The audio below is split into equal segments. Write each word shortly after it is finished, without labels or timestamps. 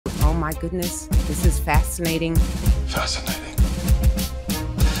my goodness, this is fascinating. Fascinating.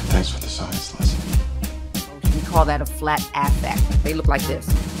 Thanks for the science lesson. We call that a flat affect. They look like this.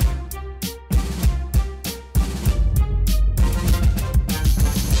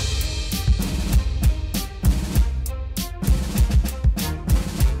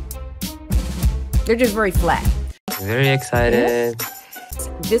 They're just very flat. Very excited.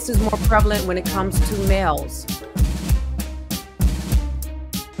 This is more prevalent when it comes to males.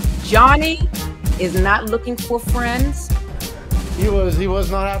 Johnny is not looking for friends. He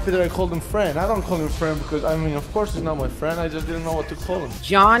was not happy that I called him friend. I don't call him friend because, I mean, of course he's not my friend. I just didn't know what to call him.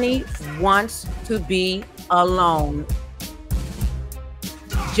 Johnny wants to be alone.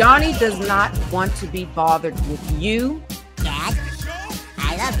 Johnny does not want to be bothered with you. Dad,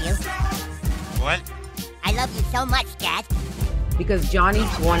 I love you. What? I love you so much, Dad. Because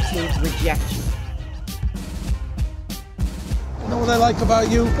Johnny's going to reject you. You know what I like about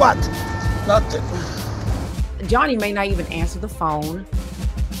you? What? Nothing. Johnny may not even answer the phone.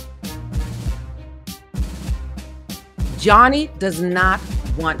 Johnny does not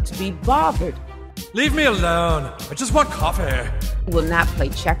want to be bothered. Leave me alone. I just want coffee. He will not play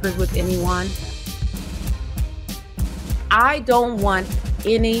checkers with anyone. I don't want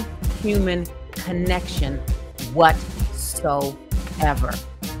any human connection whatsoever.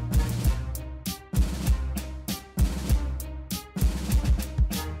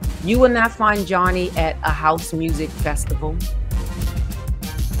 You will not find Johnny at a house music festival.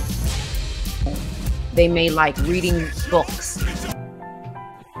 They may like reading books.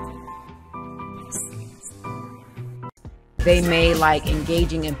 They may like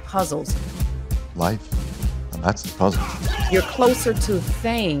engaging in puzzles. Life, and that's the puzzle. You're closer to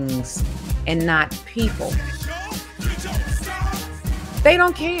things and not people. They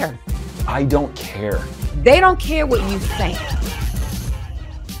don't care. I don't care. They don't care what you think.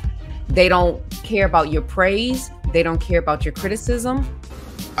 They don't care about your praise. They don't care about your criticism.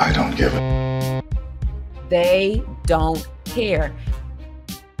 I don't give a... They don't care.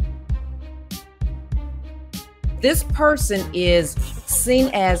 This person is seen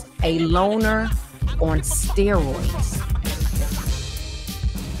as a loner on steroids.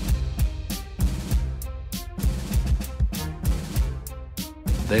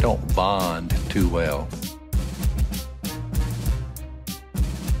 They don't bond too well.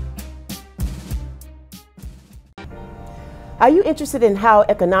 Are you interested in how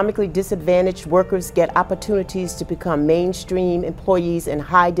economically disadvantaged workers get opportunities to become mainstream employees in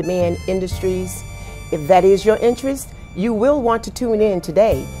high-demand industries? If that is your interest, you will want to tune in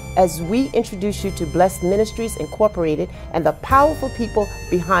today as we introduce you to B.L.E.S.S.E.D Ministries Incorporated and the powerful people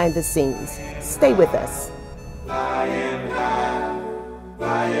behind the scenes. Stay with us.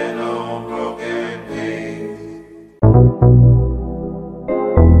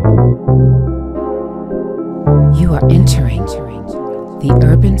 You are entering the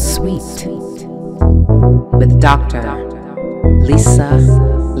Urban Suite with Dr. Lisa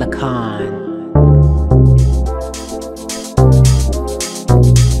Lacan.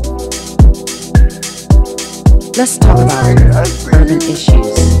 Let's talk about urban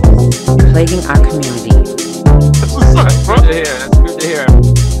issues plaguing our community. That's good to hear. That's good to hear.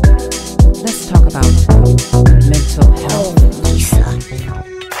 Let's talk about mental health.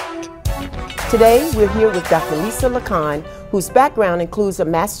 Today, we're here with Dr. Lisa Lacan, whose background includes a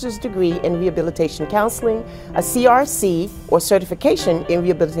master's degree in rehabilitation counseling, a CRC, or certification in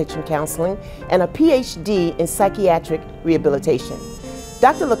rehabilitation counseling, and a PhD in psychiatric rehabilitation.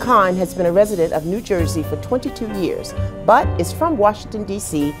 Dr. Lacan has been a resident of New Jersey for 22 years, but is from Washington,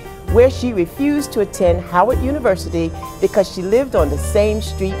 D.C., where she refused to attend Howard University because she lived on the same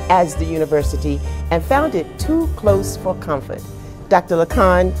street as the university and found it too close for comfort. Dr.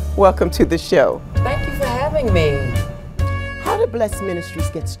 Lacan, welcome to the show. Thank you for having me. How did B.L.E.S.S.E. Ministries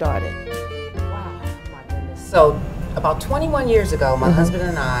get started? Wow, my goodness. So, about 21 years ago, my husband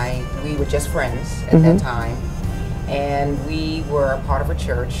and I, we were just friends at that time, and we were a part of a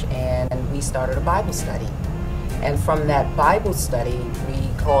church, and we started a Bible study. And from that Bible study, we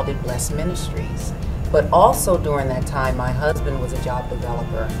called it B.L.E.S.S.E. Ministries. But also during that time, my husband was a job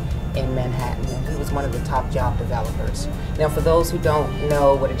developer in Manhattan, and he was one of the top job developers. Now, for those who don't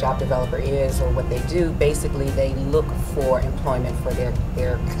know what a job developer is or what they do, basically they look for employment for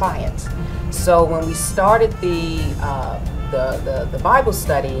their clients. So when we started the Bible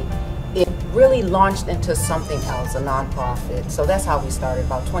study, it really launched into something else, a nonprofit. So that's how we started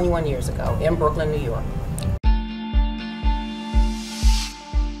about 21 years ago in Brooklyn, New York.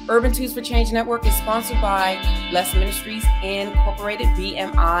 Urban Tools for Change Network is sponsored by B.L.E.S.S.E. Ministries Incorporated,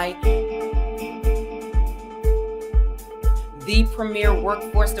 BMI. the premier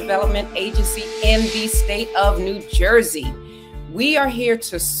workforce development agency in the state of New Jersey. We are here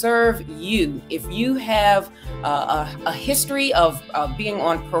to serve you. If you have a history of being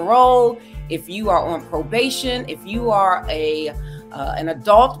on parole, if you are on probation, if you are an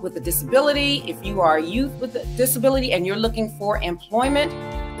adult with a disability, if you are a youth with a disability and you're looking for employment,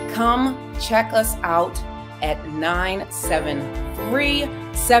 come check us out at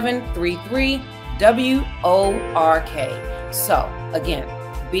 973-733-WORK. So again,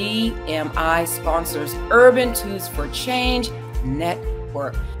 BMI sponsors Urban Tools for Change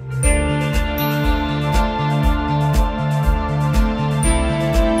Network.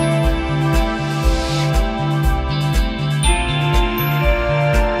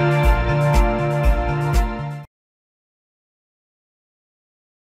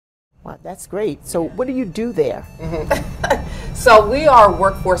 Wow, that's great. So what do you do there? So we are a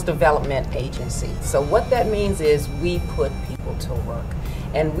workforce development agency. So what that means is we put people to work,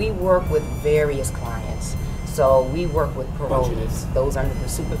 and we work with various clients. So we work with parolees, those under the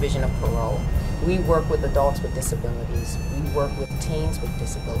supervision of parole. We work with adults with disabilities. We work with teens with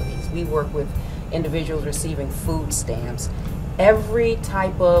disabilities. We work with individuals receiving food stamps. Every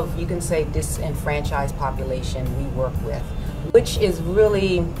type of, you can say, disenfranchised population we work with, which is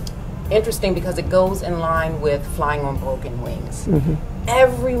really interesting because it goes in line with flying on broken wings.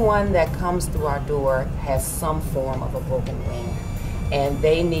 Everyone that comes through our door has some form of a broken wing, and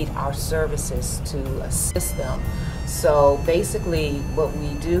they need our services to assist them. So basically what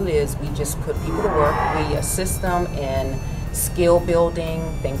we do is we just put people to work. We assist them in skill building,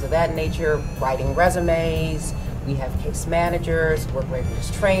 things of that nature, writing resumes. We have case managers, work readiness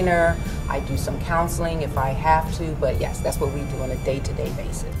trainer. I do some counseling if I have to, but yes, that's what we do on a day-to-day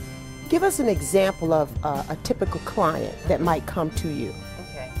basis. Give us an example of a typical client that might come to you.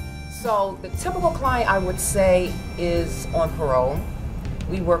 Okay, so the typical client, I would say, is on parole.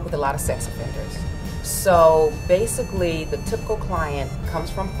 We work with a lot of sex offenders. So basically, the typical client comes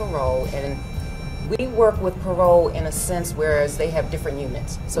from parole, and we work with parole in a sense, whereas they have different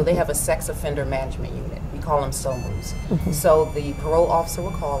units. So they have a sex offender management unit. We call them SOMUs. So the parole officer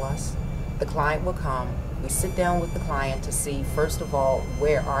will call us, the client will come, we sit down with the client to see, first of all,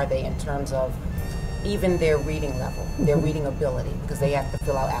 where are they in terms of even their reading level, their reading ability, because they have to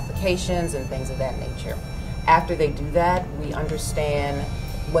fill out applications and things of that nature. After they do that, we understand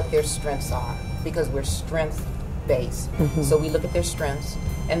what their strengths are, because we're strength-based. So we look at their strengths,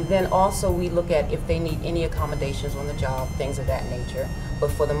 and then also we look at if they need any accommodations on the job, things of that nature.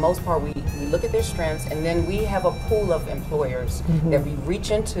 But for the most part, we look at their strengths, and then we have a pool of employers that we reach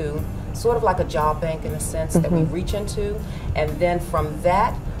into, sort of like a job bank in a sense, that we reach into. And then from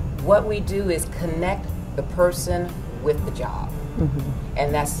that, what we do is connect the person with the job.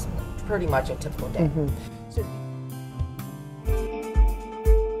 And that's pretty much a typical day. So,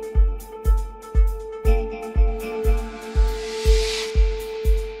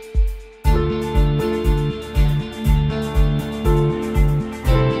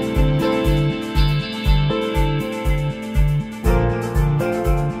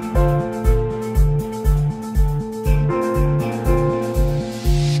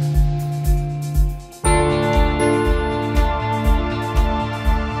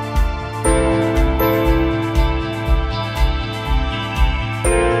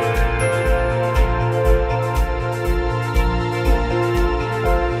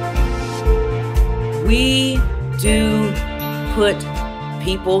 we do put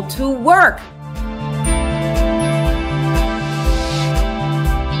people to work.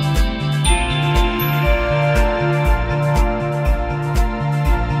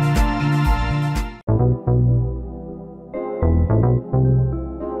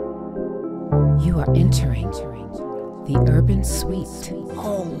 You are entering the urban suite.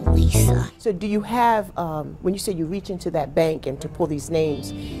 Oh, Lisa. so do you have, when you say you reach into that bank and to pull these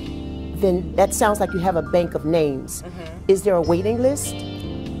names, then that sounds like you have a bank of names. Is there a waiting list?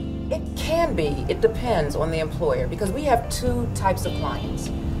 It can be. It depends on the employer, because we have two types of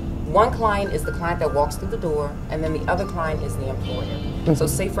clients. One client is the client that walks through the door, and then the other client is the employer. So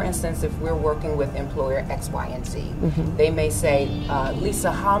say, for instance, if we're working with employer X, Y, and Z, they may say,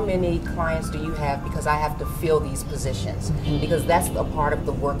 Lisa, how many clients do you have, because I have to fill these positions, because that's a part of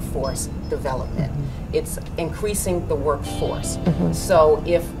the workforce development. It's increasing the workforce. So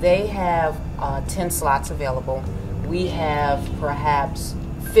if they have 10 slots available, we have perhaps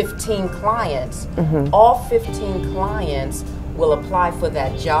 15 clients. All 15 clients will apply for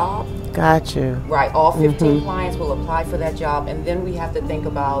that job. Gotcha. Right, all 15 clients will apply for that job, and then we have to think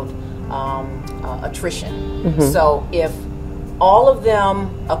about attrition. So if all of them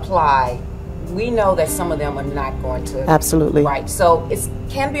apply, we know that some of them are not going to. Absolutely. Right. So it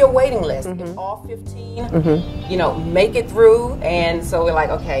can be a waiting list. If all 15, you know, make it through, and so we're like,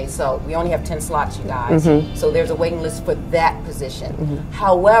 okay, so we only have 10 slots, you guys. So there's a waiting list for that position.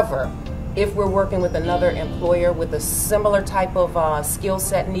 However, if we're working with another employer with a similar type of skill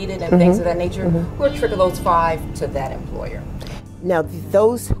set needed and things of that nature, we'll trigger those 5 to that employer. Now,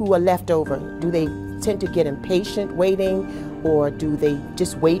 those who are left over, do they tend to get impatient waiting, or do they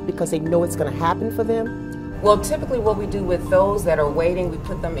just wait because they know it's going to happen for them? Well, typically what we do with those that are waiting, we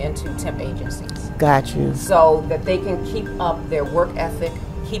put them into temp agencies. Got you. So that they can keep up their work ethic,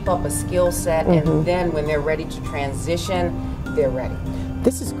 keep up a skill set, and then when they're ready to transition, they're ready.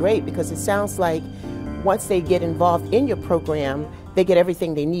 This is great because it sounds like once they get involved in your program, they get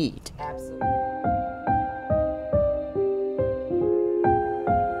everything they need. Absolutely.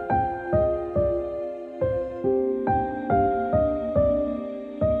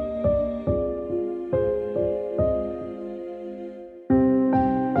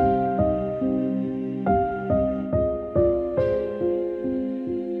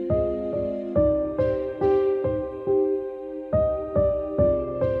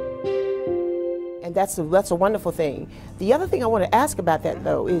 And that's a wonderful thing. The other thing I want to ask about that,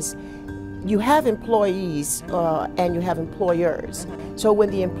 though, is you have employees and you have employers. So when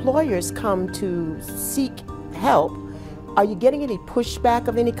the employers come to seek help, are you getting any pushback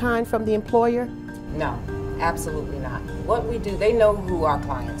of any kind from the employer? No, absolutely not. What we do, they know who our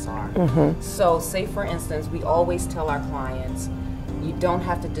clients are. So say, for instance, we always tell our clients, you don't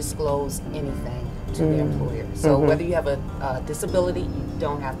have to disclose anything to the employer. So whether you have a disability, you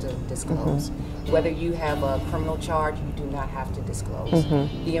don't have to disclose. Whether you have a criminal charge, you do not have to disclose.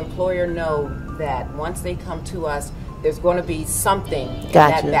 The employer know that once they come to us, there's going to be something in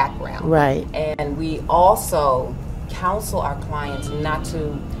that background. Right. And we also counsel our clients not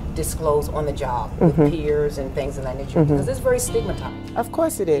to disclose on the job with peers and things of that nature, because it's very stigmatized. Of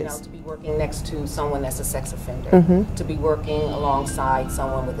course it is. You know, to be working next to someone that's a sex offender, to be working alongside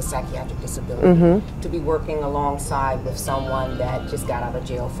someone with a psychiatric disability, to be working alongside with someone that just got out of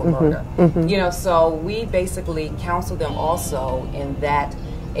jail for murder. You know, so we basically counsel them also in that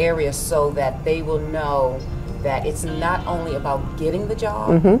area so that they will know that it's not only about getting the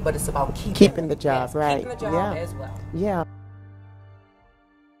job, but it's about keeping the job, yes, right? Keeping the job as well. Yeah.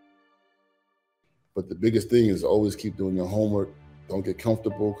 But the biggest thing is always keep doing your homework. Don't get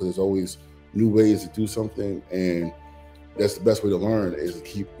comfortable, because there's always new ways to do something, and that's the best way to learn, is to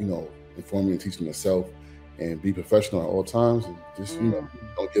keep, you know, informing and teaching yourself, and be professional at all times, and just you know,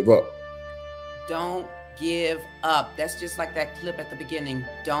 don't give up. Don't give up. That's just like that clip at the beginning.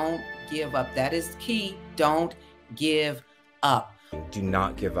 Don't give up. That is key. Don't give up. Do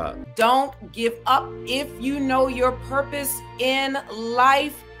not give up. Don't give up. If you know your purpose in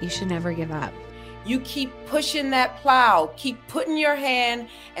life, you should never give up. You keep pushing that plow, keep putting your hand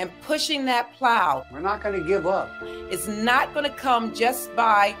and pushing that plow. We're not going to give up. It's not going to come just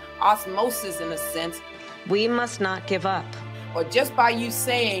by osmosis, in a sense. We must not give up. Or just by you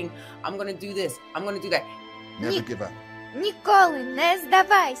saying, I'm going to do this, I'm going to do that. Never give up. Ніколи не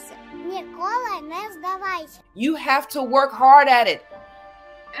здавайся. Ніколи не здавайся. You have to work hard at it.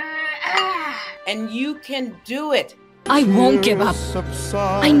 And you can do it. I won't give up.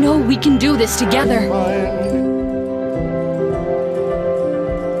 I know we can do this together.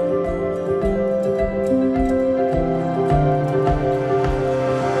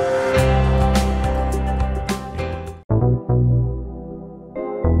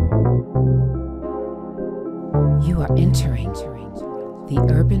 You are entering the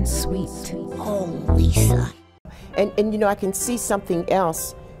urban suite. Oh, Lisa. And you know, I can see something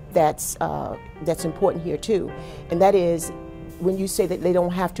else that's important here too, and that is when you say that they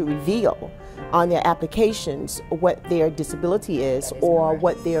don't have to reveal on their applications what their disability is or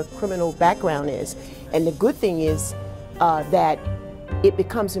what their criminal background is. And the good thing is that it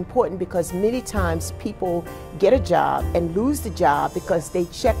becomes important, because many times people get a job and lose the job because they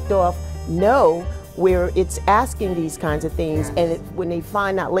checked off no, where it's asking these kinds of things, and when they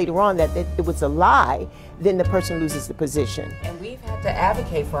find out later on that it was a lie, then the person loses the position. And we've had to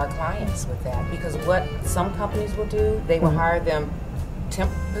advocate for our clients with that, because what some companies will do, they will hire them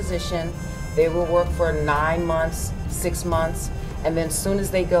temp position, they will work for 9 months, 6 months, and then as soon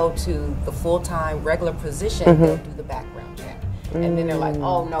as they go to the full-time regular position, they'll do the background check. And then they're like,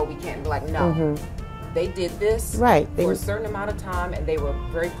 oh no, we can't. Be like, no. They did this for a certain amount of time, and they were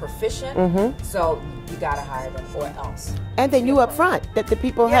very proficient. So you gotta hire them or else. And they knew up front that the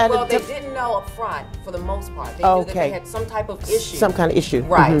people had. Well, they didn't know up front for the most part. They knew that they had some type of issue. Some kind of issue.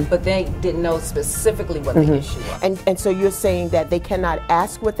 Right, but they didn't know specifically what the issue was. And so you're saying that they cannot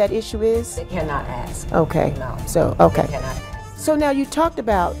ask what that issue is? They cannot ask. Okay. No. So, okay. They cannot ask. So now you talked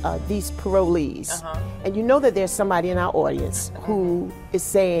about these parolees, and you know that there's somebody in our audience who is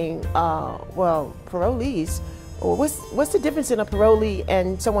saying, well, parolees, or what's the difference in a parolee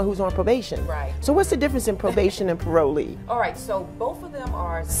and someone who's on probation? Right. So what's the difference in probation and parolee? All right, so both of them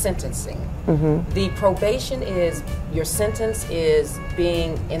are sentencing. The probation is, your sentence is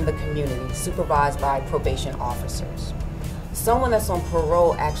being in the community, supervised by probation officers. Someone that's on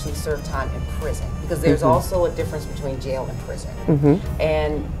parole actually served time in prison, because there's also a difference between jail and prison.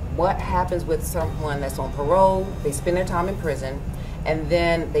 And what happens with someone that's on parole, they spend their time in prison, and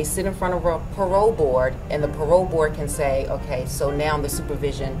then they sit in front of a parole board, and the parole board can say, okay, so now the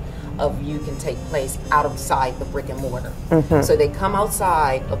supervision of you can take place outside the brick and mortar. So they come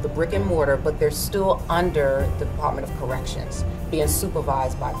outside of the brick and mortar, but they're still under the Department of Corrections, being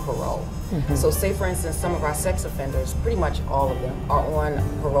supervised by parole. So say, for instance, some of our sex offenders, pretty much all of them, are on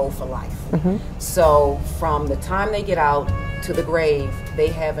parole for life. So from the time they get out to the grave, they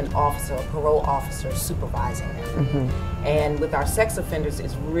have an officer, a parole officer, supervising them. And with our sex offenders,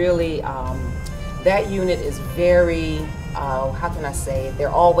 it's really, that unit is very, how can I say, they're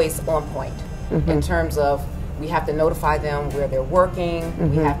always on point in terms of, we have to notify them where they're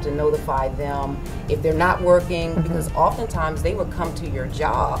working, we have to notify them if they're not working, because oftentimes they will come to your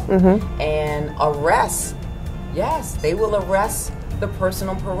job and arrest, yes, they will arrest the person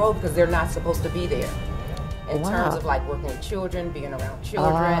on parole because they're not supposed to be there. In terms of like working with children, being around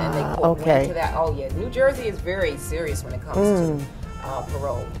children, and they put wind to that. Oh yeah, New Jersey is very serious when it comes to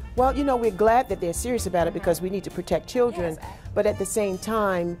parole. Well, you know, we're glad that they're serious about it because we need to protect children, but at the same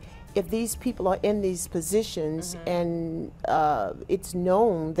time, if these people are in these positions and it's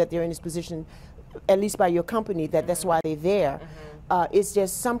known that they're in this position, at least by your company, that that's why they're there, is there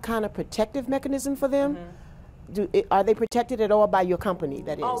some kind of protective mechanism for them? Are they protected at all by your company,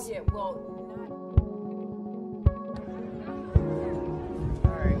 that is? Oh yeah, well,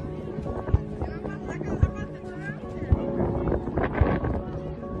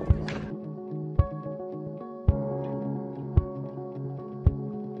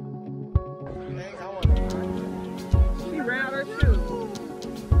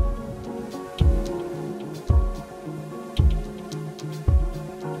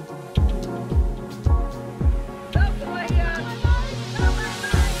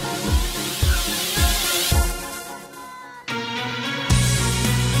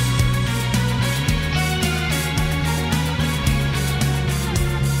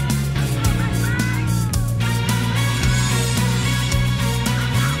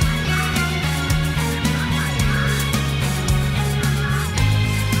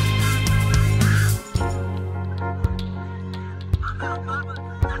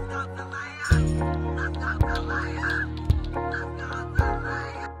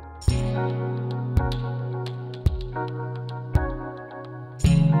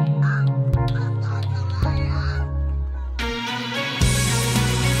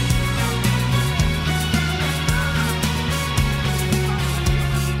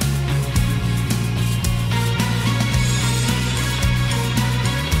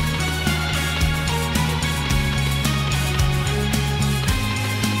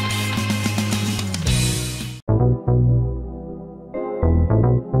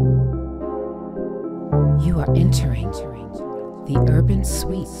 You are entering the urban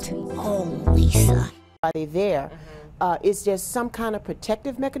suite. Oh, Lisa. Are they there? Is there some kind of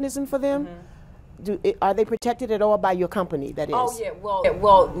protective mechanism for them? Are they protected at all by your company, that is? Oh yeah,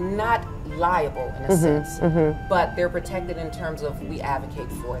 well, not liable in a sense, but they're protected in terms of we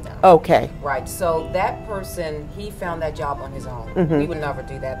advocate for them. Okay. Right, so that person, he found that job on his own. We would never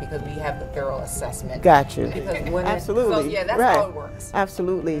do that because we have the thorough assessment. Got you. Because when absolutely. So yeah, that's how it works.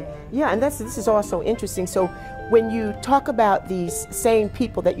 Absolutely. Yeah, and this is also interesting. So when you talk about these same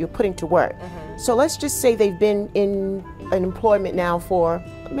people that you're putting to work, so let's just say they've been in an employment now for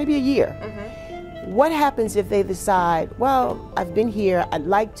maybe a year. What happens if they decide, well, I've been here, I'd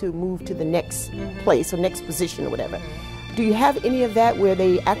like to move to the next place or next position or whatever? Do you have any of that where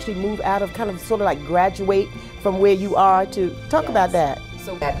they actually move out of, kind of sort of like graduate from where you are to talk about that?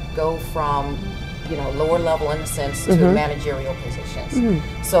 So that go from, you know, lower level in a sense to managerial positions.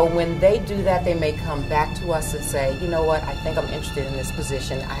 So when they do that, they may come back to us and say, you know what, I think I'm interested in this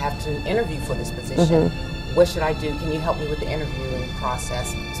position. I have to interview for this position. What should I do? Can you help me with the interviewing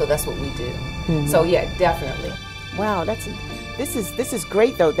process? So that's what we do. So yeah, definitely. Wow, this is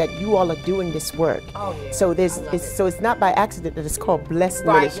great though that you all are doing this work. Oh yeah. So it's not by accident that it's called B.L.E.S.S.E.D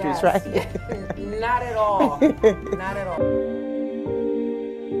Ministries, yes. right? Not at all. Not at all.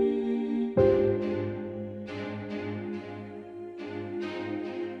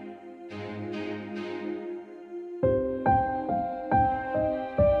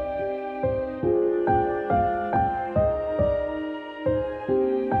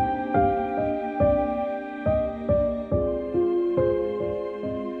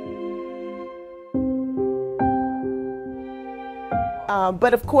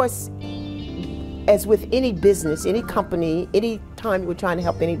 But of course, as with any business, any company, any time you're trying to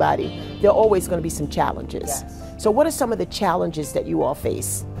help anybody, there are always going to be some challenges. Yes. So what are some of the challenges that you all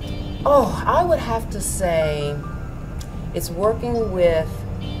face? Oh, I would have to say it's working with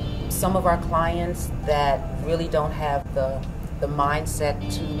some of our clients that really don't have the mindset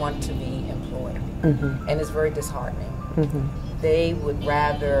to want to be employed. Mm-hmm. And it's very disheartening. Mm-hmm. They would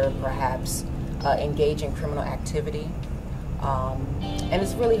rather perhaps engage in criminal activity. And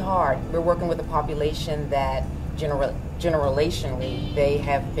it's really hard. We're working with a population that generationally they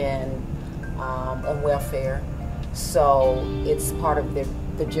have been on welfare. So it's part of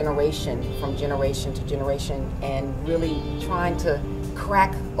the generation, from generation to generation, and really trying to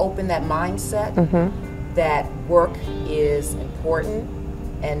crack open that mindset that work is important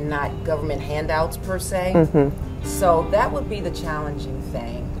and not government handouts per se. So that would be the challenging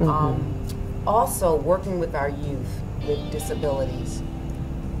thing. Also working with our youth with disabilities.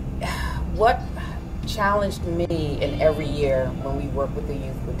 What challenged me in every year when we work with the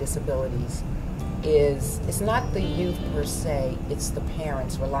youth with disabilities is it's not the youth per se, it's the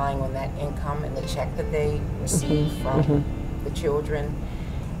parents relying on that income and the check that they receive from the children.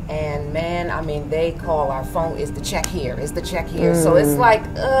 And man, I mean, they call our phone, is the check here, is the check here? So it's like,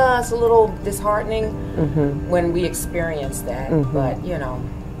 it's a little disheartening when we experience that, but you know.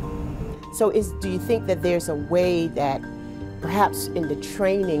 So do you think that there's a way that perhaps in the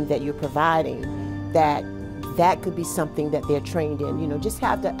training that you're providing that could be something that they're trained in, you know, just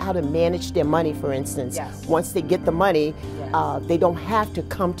how to manage their money, for instance. Yes. Once they get the money, they don't have to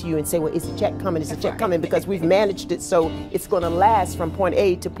come to you and say, well, is the check coming, is the check coming, because we've managed it so it's going to last from point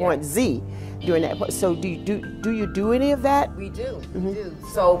A to point Z during that. So do you do any of that? We do, we do.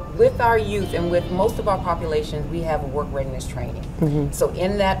 So with our youth and with most of our populations, we have a work readiness training. So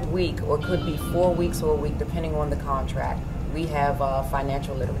in that week, or could be 4 weeks or a week, depending on the contract, we have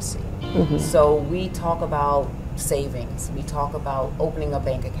financial literacy. So we talk about savings, we talk about opening a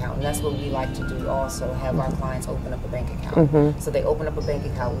bank account, and that's what we like to do also, have our clients open up a bank account. So they open up a bank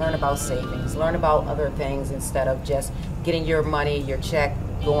account, learn about savings, learn about other things instead of just getting your money, your check,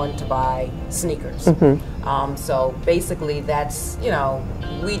 going to buy sneakers. So basically that's, you know,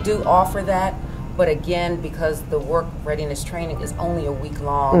 we do offer that. But again, because the work readiness training is only a week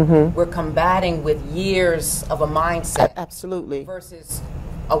long, we're combating with years of a mindset. Absolutely. Versus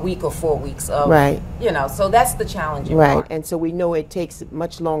a week or 4 weeks of, you know, so that's the challenging part. And so we know it takes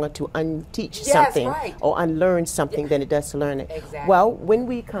much longer to unteach something or unlearn something than it does to learn it. Exactly. Well, when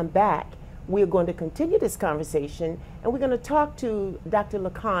we come back, we're going to continue this conversation, and we're going to talk to Dr.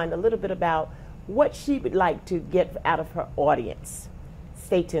 LaCon a little bit about what she would like to get out of her audience.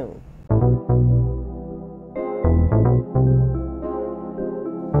 Stay tuned.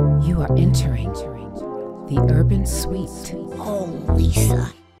 You are entering the urban suite. Oh,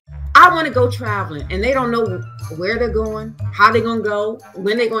 Lisa. I want to go traveling, and they don't know where they're going, how they're going to go,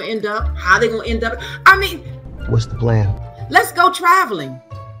 when they're going to end up, how they're going to end up. I mean, What's the plan? let's go traveling.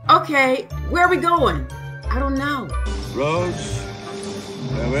 Okay, where are we going? I don't know. Roads?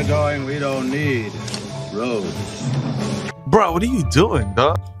 Where we're going, we don't need roads. Bro, what are you doing,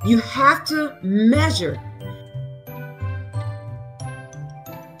 dog? You have to measure.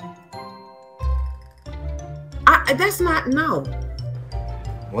 That's not, no.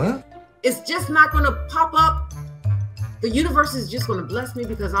 What? It's just not going to pop up. The universe is just going to bless me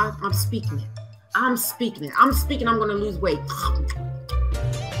because I'm speaking it. I'm speaking it. I'm speaking I'm going to lose weight.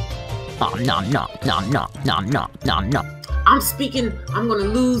 I'm speaking I'm going to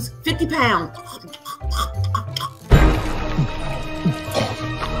lose 50 pounds.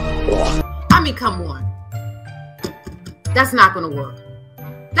 I mean, come on. That's not going to work.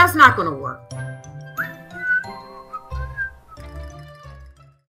 That's not going to work.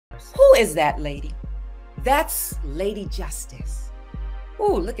 Who is that lady? That's Lady Justice.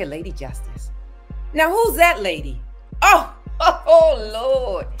 Ooh, look at Lady Justice. Now, who's that lady? Oh,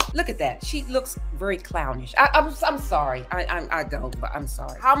 Lord. Look at that. She looks very clownish. I'm sorry. I don't, but I'm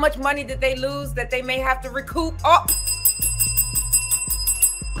sorry. How much money did they lose that they may have to recoup? Oh,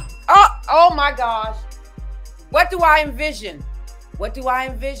 my gosh. What do I envision? What do I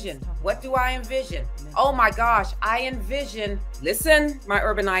envision? What do I envision? Oh my gosh, I envision, listen, my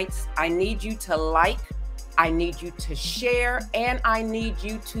urbanites, I need you to like, I need you to share, and I need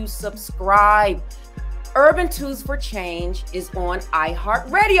you to subscribe. Urban Tunes for Change is on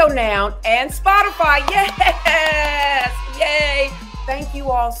iHeartRadio now and Spotify. Yes! Yay! Thank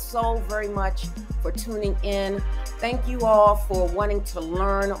you all so very much for tuning in. Thank you all for wanting to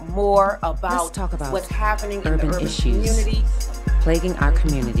learn more about, what's happening in the urban community. Plaguing our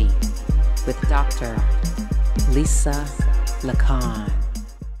community with Dr. Lisa Lacan.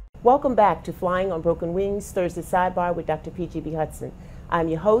 Welcome back to Flying on Broken Wings, Thursday Sidebar with Dr. P.G.B. Hudson. I'm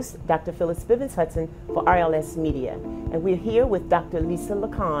your host, Dr. Phyllis Bivens Hudson for RLS Media. And we're here with Dr. Lisa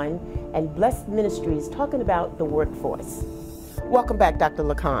Lacan and B.L.E.S.S.E.D Ministries talking about the workforce. Welcome back, Dr.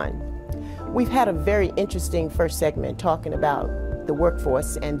 Lacan. We've had a very interesting first segment talking about the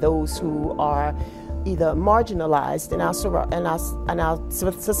workforce and those who are either marginalized in our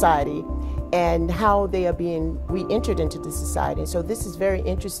society and how they are being re-entered into the society. So this is very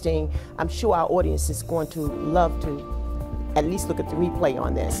interesting. I'm sure our audience is going to love to at least look at the replay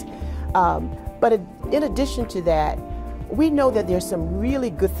on this. But in addition to that, we know that there's some really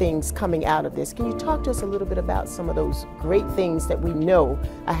good things coming out of this. Can you talk to us a little bit about some of those great things that we know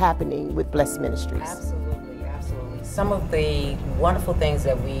are happening with B.L.E.S.S.E. Ministries? Absolutely, absolutely. Some of the wonderful things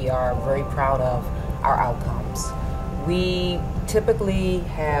that we are very proud of are outcomes. We typically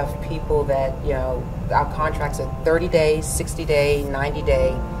have people that, our contracts are 30 days, 60 day, 90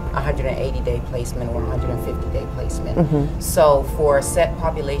 day, 180-day placement or 150-day placement. So for a set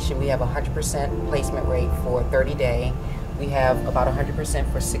population, we have 100% placement rate for 30-day. We have about 100%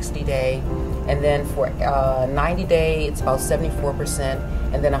 for 60-day. And then for 90-day, it's about 74%.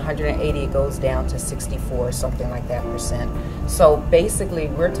 And then 180, it goes down to 64, something like that percent. So basically,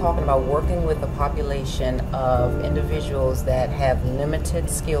 we're talking about working with a population of individuals that have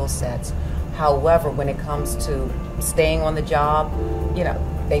limited skill sets. However, when it comes to staying on the job,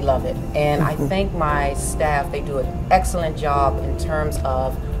 they love it. And I think my staff, they do an excellent job in terms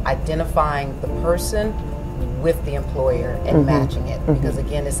of identifying the person with the employer and matching it. Because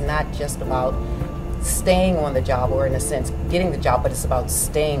again, it's not just about staying on the job or in a sense getting the job, but it's about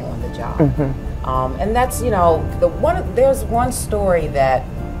staying on the job. And that's, there's one story that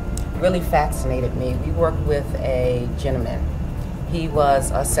really fascinated me. We worked with a gentleman. He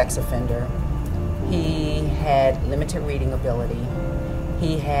was a sex offender. He had limited reading ability.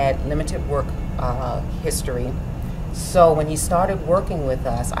 He had limited work history. So when he started working with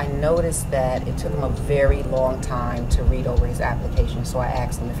us, I noticed that it took him a very long time to read over his application. So I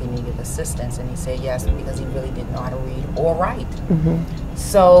asked him if he needed assistance, and he said yes, because he really didn't know how to read or write.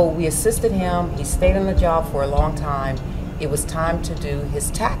 So we assisted him. He stayed on the job for a long time. It was time to do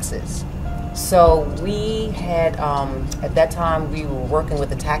his taxes. So we had, at that time, we were working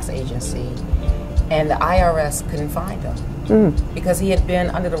with a tax agency, and the IRS couldn't find him because he had been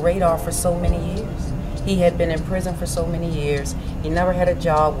under the radar for so many years. He had been in prison for so many years. He never had a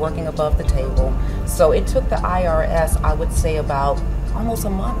job working above the table. So it took the IRS, I would say, about almost a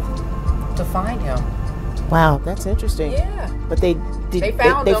month to find him. Wow, that's interesting. Yeah. But they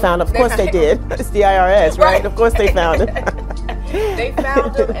found him. Of course they did. It's the IRS, right? Of course they found him. They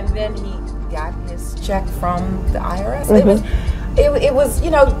found him, and then he got his check from the IRS. It was,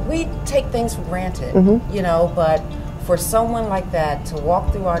 we take things for granted, but for someone like that to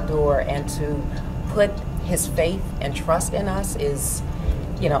walk through our door and to put his faith and trust in us is,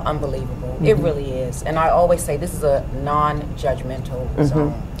 unbelievable. It really is. And I always say this is a non-judgmental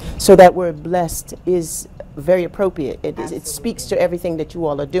zone. So that word blessed is very appropriate. It speaks to everything that you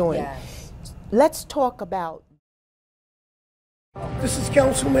all are doing. Yes. Let's talk about... This is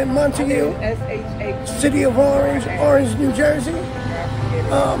Councilman Montague, City of Orange, New Jersey.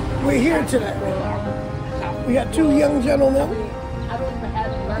 We're here today. We got two young gentlemen.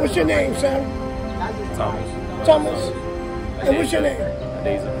 What's your name, sir? Thomas. And what's your name?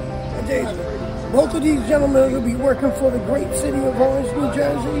 Adeza. Both of these gentlemen will be working for the great city of Orange, New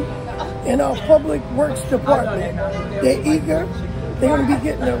Jersey in our public works department. They're eager. They're going to be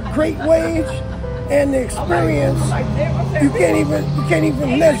getting a great wage and the experience. You can't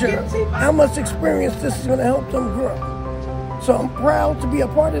even measure how much experience this is going to help them grow. So I'm proud to be a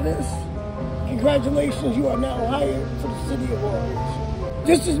part of this. Congratulations, you are now hired for the city of Orange.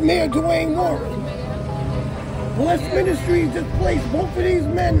 This is Mayor Dwayne Warren. B.L.E.S.S.E. Ministries just placed both of these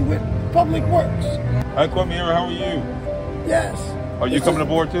men with public works. Hi, Kwame, how are you? Yes. Are you coming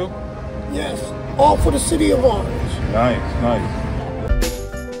aboard too? Yes, all for the city of Orange. Nice, nice.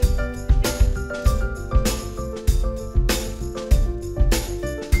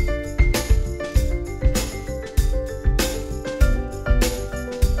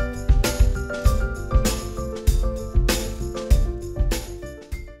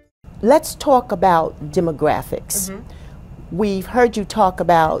 let's talk about demographics. We've heard you talk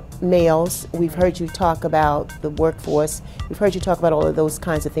about males. We've heard you talk about the workforce. We've heard you talk about all of those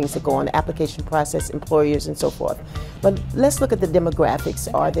kinds of things that go on the application process, employers, and so forth. But let's look at the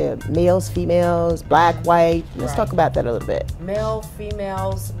demographics. Are there males, females, black, white? Let's talk about that a little bit. Male,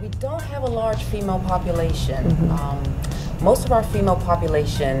 females. We don't have a large female population. Most of our female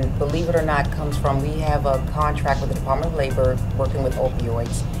population, believe it or not, comes from, we have a contract with the Department of Labor working with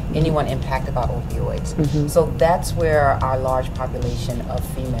opioids, anyone impacted by opioids. So that's where our large population of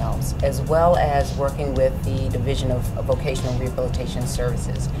females, as well as working with the Division of Vocational Rehabilitation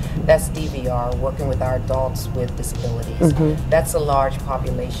Services. That's DVR, working with our adults with disabilities. That's a large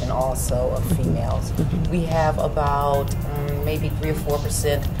population also of females. We have about maybe 3 or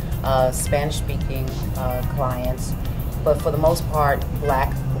 4% Spanish-speaking clients. But for the most part,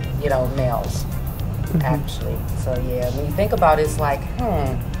 black, males, actually. So yeah, when you think about it, it's like,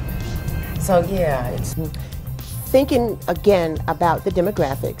 So yeah, it's... Thinking again about the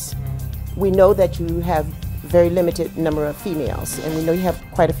demographics, we know that you have very limited number of females, and we know you have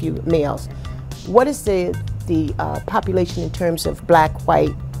quite a few males. What is the population in terms of black,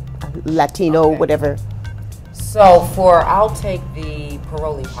 white, Latino, whatever? So I'll take the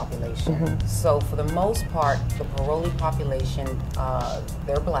parolee population. So for the most part, the parolee population,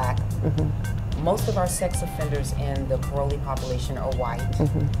 they're black. Most of our sex offenders in the parolee population are white.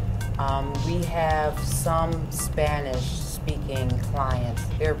 We have some Spanish-speaking clients.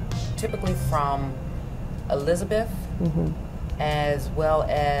 They're typically from Elizabeth, as well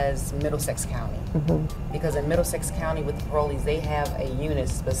as Middlesex County. Because in Middlesex County with the parolees, they have a unit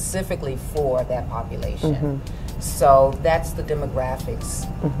specifically for that population. So that's the demographics.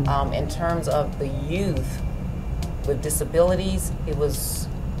 In terms of the youth with disabilities, it was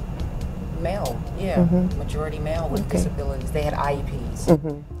male, majority male with disabilities. They had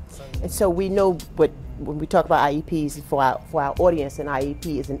IEPs. And so we know when we talk about IEPs, for our audience, an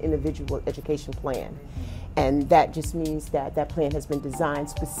IEP is an individual education plan. And that just means that that plan has been designed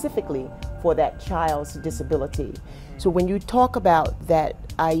specifically for that child's disability. So when you talk about that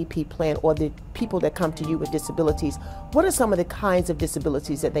IEP plan or the people that come to you with disabilities, what are some of the kinds of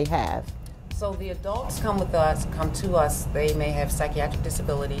disabilities that they have? So the adults come to us, they may have psychiatric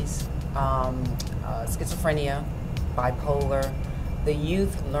disabilities, schizophrenia, bipolar. The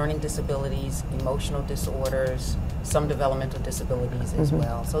youth, learning disabilities, emotional disorders, some developmental disabilities as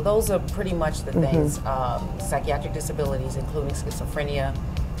well. So those are pretty much the things. Psychiatric disabilities, including schizophrenia,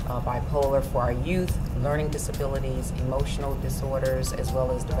 bipolar for our youth, learning disabilities, emotional disorders, as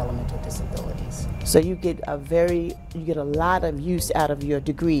well as developmental disabilities. So you get a lot of use out of your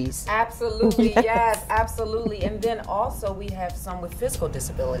degrees. Absolutely, yes, absolutely. And then also we have some with physical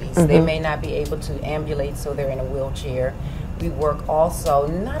disabilities. They may not be able to ambulate, so they're in a wheelchair. We work also,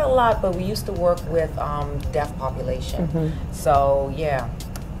 not a lot, but we used to work with deaf population. So yeah.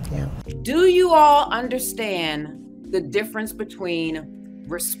 Do you all understand the difference between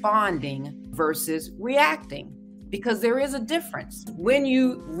responding versus reacting? Because there is a difference. When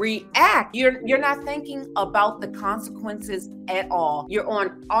you react, you're not thinking about the consequences at all. You're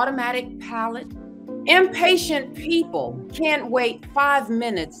on automatic pilot. Impatient people can't wait 5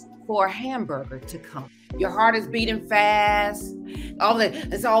 minutes for a hamburger to come. Your heart is beating fast.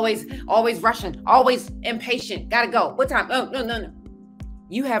 It's always rushing, always impatient. Gotta go. What time? Oh, no.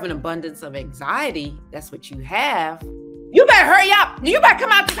 You have an abundance of anxiety. That's what you have. You better hurry up. You better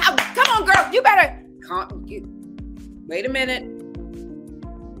come out this house. Come on, girl. You better wait a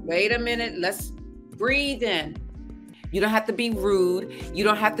minute. Let's breathe in. You don't have to be rude. You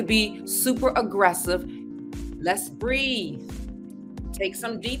don't have to be super aggressive. Let's breathe. Take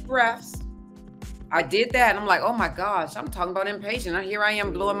some deep breaths. I did that. And I'm like, oh my gosh, I'm talking about impatient. Here I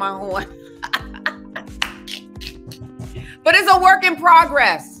am blowing my horn. But it's a work in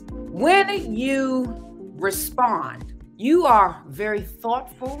progress. When you respond, you are very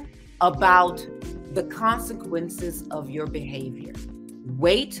thoughtful about the consequences of your behavior.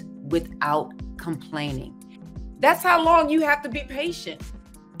 Wait without complaining. That's how long you have to be patient.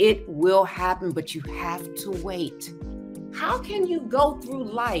 It will happen, but you have to wait. How can you go through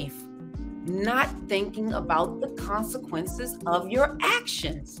life not thinking about the consequences of your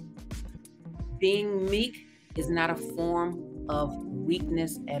actions? Being meek is not a form of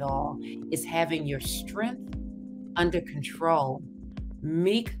weakness at all. It's having your strength under control.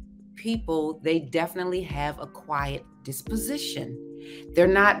 Meek people, they definitely have a quiet disposition. They're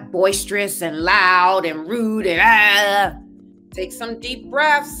not boisterous and loud and rude and Take some deep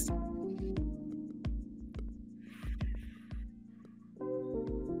breaths.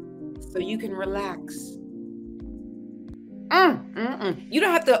 So you can relax. You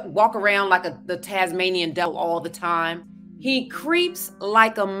don't have to walk around like the Tasmanian devil all the time. He creeps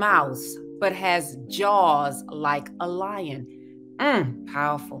like a mouse, but has jaws like a lion.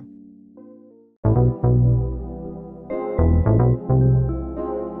 Powerful.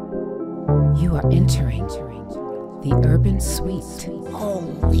 You are entering the urban suite. Oh,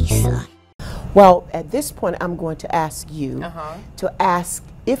 Lisa. Well, at this point, I'm going to ask you to ask,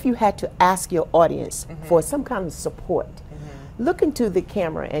 if you had to ask your audience for some kind of support, look into the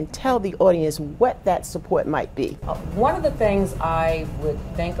camera and tell the audience what that support might be. One of the things I would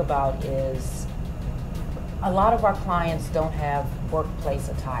think about is a lot of our clients don't have workplace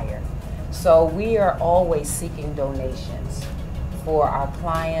attire. So we are always seeking donations for our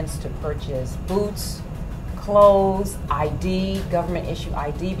clients to purchase boots, clothes, ID, government issue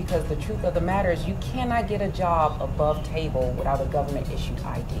ID, because the truth of the matter is you cannot get a job above table without a government issued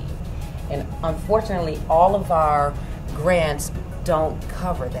ID. And unfortunately, all of our grants don't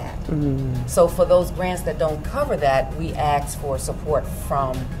cover that. So for those grants that don't cover that, we ask for support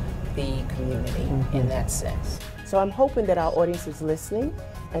from the community in that sense. So I'm hoping that our audience is listening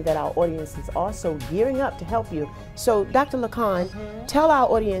and that our audience is also gearing up to help you. So Dr. LaCon, tell our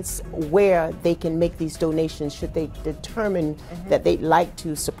audience where they can make these donations should they determine that they'd like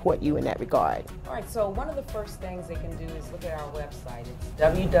to support you in that regard. All right, so one of the first things they can do is look at our website. It's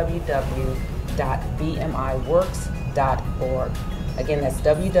www.bmiworks.org. Again, that's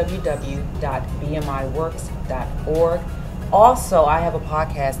www.bmiworks.org. Also, I have a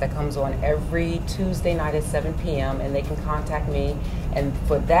podcast that comes on every Tuesday night at 7 p.m. and they can contact me. And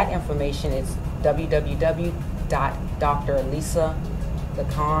for that information, it's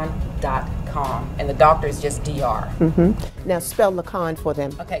www.drlisalacan.com. And the doctor is just DR. Now spell LaCon for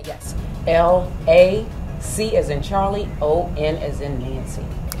them. Okay, yes. L-A-C as in Charlie, O-N as in Nancy.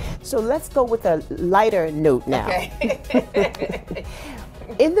 So let's go with a lighter note now. Okay.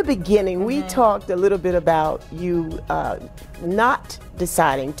 In the beginning, we talked a little bit about you not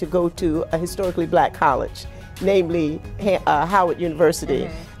deciding to go to a historically black college, namely Howard University.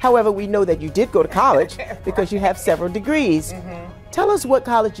 However, we know that you did go to college because you have several degrees. Tell us what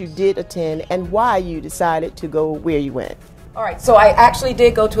college you did attend and why you decided to go where you went. All right, so I actually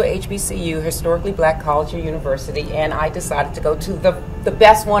did go to a HBCU, historically black college or university, and I decided to go to the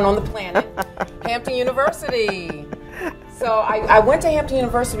best one on the planet, Hampton University. So I went to Hampton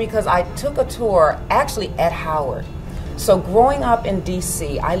University because I took a tour actually at Howard. So growing up in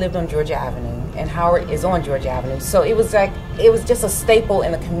DC, I lived on Georgia Avenue, and Howard is on Georgia Avenue. So it was just a staple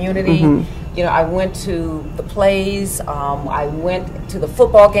in the community. You know, I went to the plays, I went to the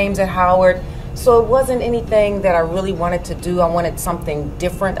football games at Howard. So it wasn't anything that I really wanted to do. I wanted something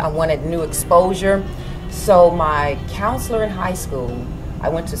different. I wanted new exposure. So my counselor in high school, I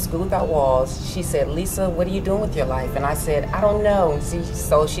went to School Without Walls. She said, Lisa, what are you doing with your life? And I said, I don't know.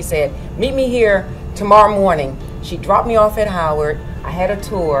 So she said, meet me here tomorrow morning. She dropped me off at Howard. I had a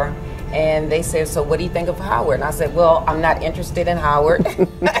tour, and they said, so what do you think of Howard? And I said, well, I'm not interested in Howard.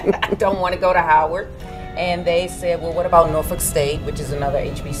 I don't want to go to Howard. And they said, well, what about Norfolk State, which is another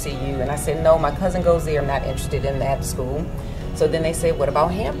HBCU? And I said, no, my cousin goes there. I'm not interested in that school. So then they said, what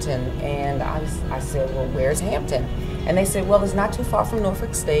about Hampton? And I said, well, where's Hampton? And they said, well, it's not too far from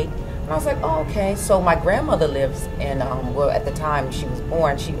Norfolk State. And I was like, oh, okay. So my grandmother lives in, well, at the time she was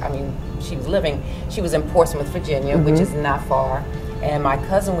born, she was living, she was in Portsmouth, Virginia, which is not far. And my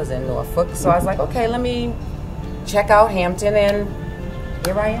cousin was in Norfolk. So I was like, okay, let me check out Hampton, and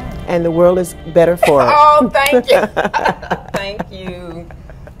here I am. And the world is better for it. Oh, thank you. Thank you.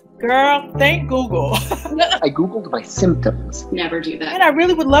 Girl, thank Google. I Googled my symptoms. Never do that. And I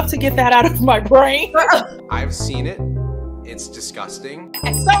really would love to get that out of my brain. I've seen it. It's disgusting.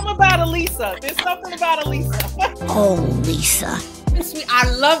 Something about Elisa. There's something about Elisa. Oh, Lisa. Sweet. I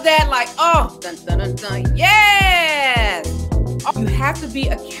love that. Like, oh, dun, dun, dun, dun. Yes. You have to be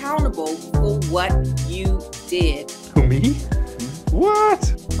accountable for what you did. Who, me?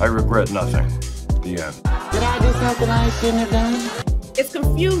 What? I regret nothing. The end. Did I do something I shouldn't have done? It's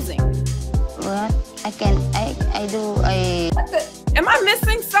confusing. What? I do. Am I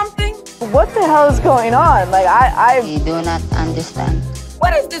missing something? What the hell is going on? Like, I do not understand.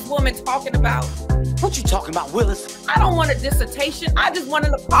 What is this woman talking about? What you talking about, Willis? I don't want a dissertation. I just want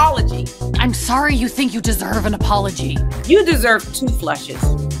an apology. I'm sorry you think you deserve an apology. You deserve 2 flushes.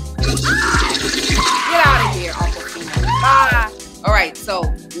 Get out of here, Uncle Tina. Bye. All right, so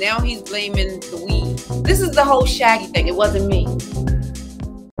now he's blaming the weed. This is the whole Shaggy thing. It wasn't me.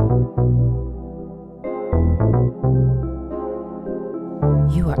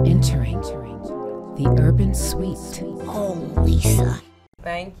 You are entering the urban suite. Oh, Lisa.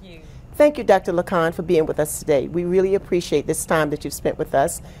 Thank you. Thank you, Dr. LaCon, for being with us today. We really appreciate this time that you've spent with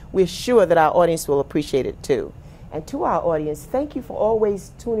us. We're sure that our audience will appreciate it too. And to our audience, thank you for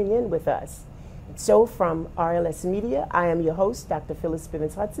always tuning in with us. So from RLS Media, I am your host, Dr. Phyllis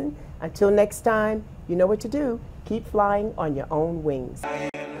Bivens Hudson. Until next time, you know what to do. Keep flying on your own wings.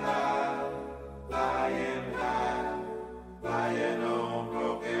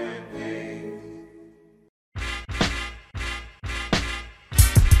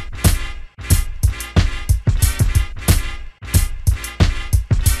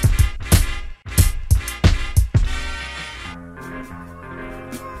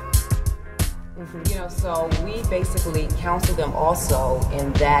 You know, so we basically counsel them also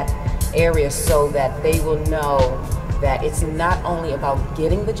in that area so that they will know that it's not only about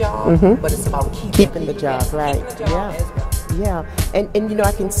getting the job, but it's about keeping the job. Right. Keeping the job as well. Yeah. And you know,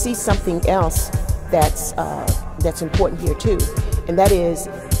 I can see something else that's important here too, and that is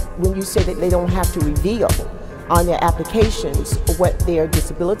when you say that they don't have to reveal on their applications what their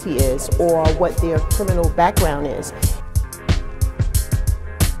disability is or what their criminal background is.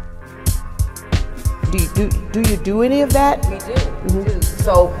 Do you do any of that? We do.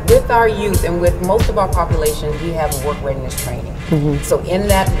 So with our youth and with most of our population, we have a work readiness training. So in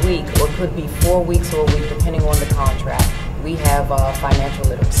that week, or it could be 4 weeks or a week, depending on the contract, we have financial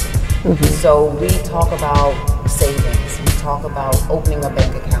literacy. So we talk about savings. We talk about opening a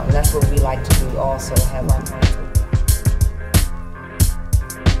bank account. And that's what we like to do also, have our clients.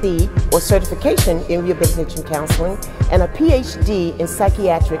 Or certification in rehabilitation counseling and a PhD in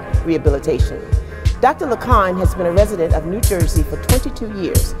psychiatric rehabilitation. Dr. LaCon has been a resident of New Jersey for 22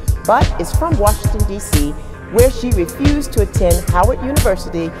 years, but is from Washington, D.C., where she refused to attend Howard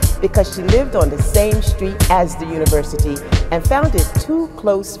University because she lived on the same street as the university and found it too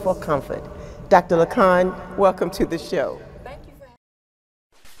close for comfort. Dr. LaCon, welcome to the show.